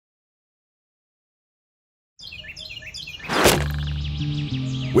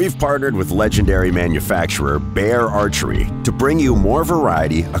We've partnered with legendary manufacturer Bear Archery to bring you more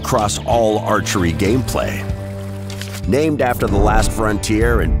variety across all archery gameplay. Named after the last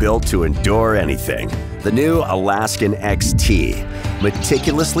frontier and built to endure anything, the new Alaskan XT,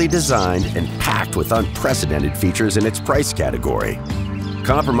 meticulously designed and packed with unprecedented features in its price category.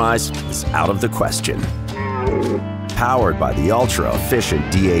 Compromise is out of the question. Powered by the ultra-efficient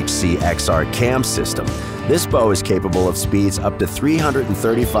THQ XR cam system, this bow is capable of speeds up to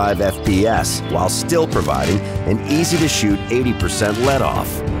 335 FPS while still providing an easy-to-shoot 80%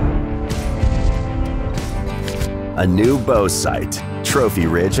 let-off. A new bow sight, Trophy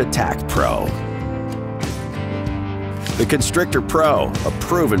Ridge Attack Pro. The Constrictor Pro, a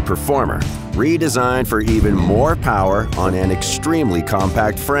proven performer, redesigned for even more power on an extremely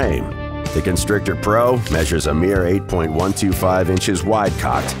compact frame. The Constrictor Pro measures a mere 8.125 inches wide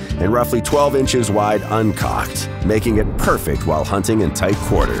cocked and roughly 12 inches wide uncocked, making it perfect while hunting in tight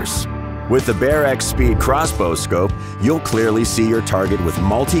quarters. With the Bear X Speed crossbow scope, you'll clearly see your target with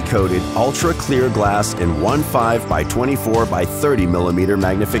multi-coated ultra-clear glass and 1.5 by 24 by 30 millimeter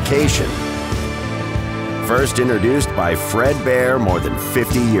magnification. First introduced by Fred Bear more than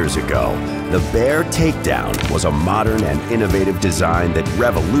 50 years ago, the Bear Takedown was a modern and innovative design that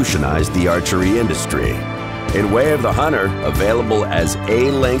revolutionized the archery industry. In Way of the Hunter, available as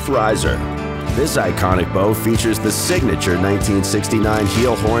A-length riser, this iconic bow features the signature 1969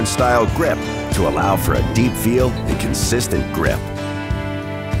 heel horn style grip to allow for a deep feel and consistent grip.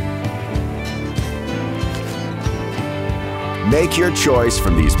 Make your choice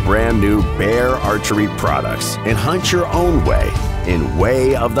from these brand new Bear Archery products and hunt your own way in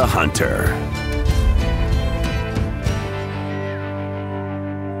Way of the Hunter.